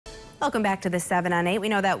Welcome back to the 7 on 8. We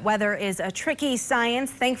know that weather is a tricky science.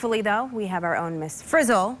 Thankfully, though, we have our own Miss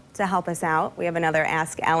Frizzle to help us out. We have another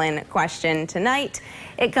Ask Ellen question tonight.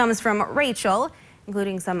 It comes from Rachel,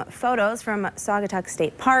 including some photos from Saugatuck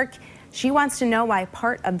State Park. She wants to know why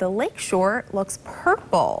part of the lakeshore looks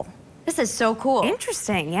purple. This is so cool.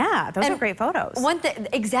 Interesting, yeah. Those are great photos.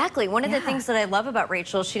 Exactly. One of the things that I love about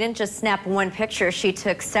Rachel, she didn't just snap one picture, she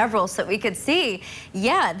took several so we could see,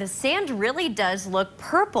 yeah, the sand really does look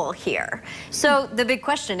purple here. So the big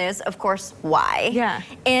question is, of course, why? Yeah.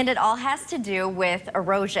 And it all has to do with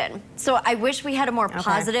erosion. So I wish we had a more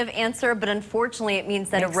positive answer, but unfortunately it means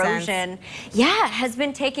that erosion, has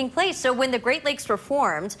been taking place. So when the Great Lakes were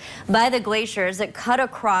formed by the glaciers, it cut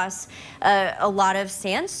across a lot of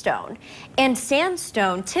sandstone. And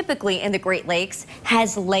sandstone, typically in the Great Lakes,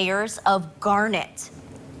 has layers of garnet.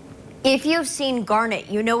 If you've seen garnet,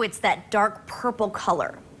 you know it's that dark purple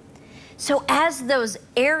color. So as those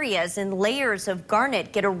areas and layers of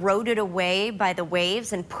garnet get eroded away by the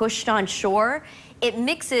waves and pushed on shore, it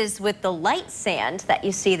mixes with the light sand that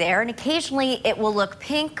you see there, and occasionally it will look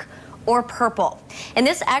pink or purple. And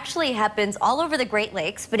this actually happens all over the Great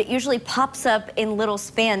Lakes, but it usually pops up in little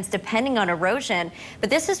spans depending on erosion. But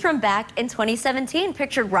this is from back in 2017.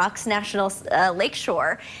 Pictured Rocks National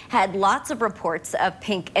Lakeshore had lots of reports of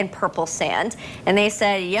pink and purple sand. And they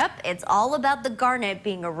said, yep, it's all about the garnet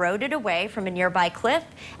being eroded away from a nearby cliff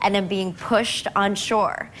and then being pushed on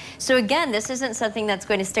shore. So again, this isn't something that's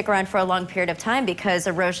going to stick around for a long period of time because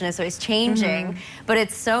erosion is always changing. But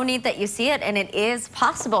it's so neat that you see it, and it is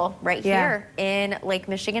possible right here in Lake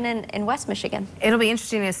Michigan and West Michigan. It'll be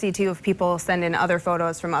interesting to see, too, if people send in other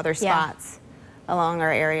photos from other spots along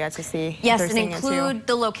our area to see. Yes, and include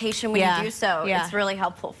the location when you do so. It's really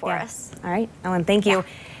helpful for us. All right, Ellen, thank you.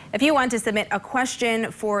 If you want to submit a question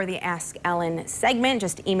for the Ask Ellen segment,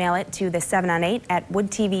 just email it to the 7on8 at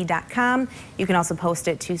woodtv.com. You can also post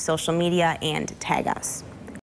it to social media and tag us.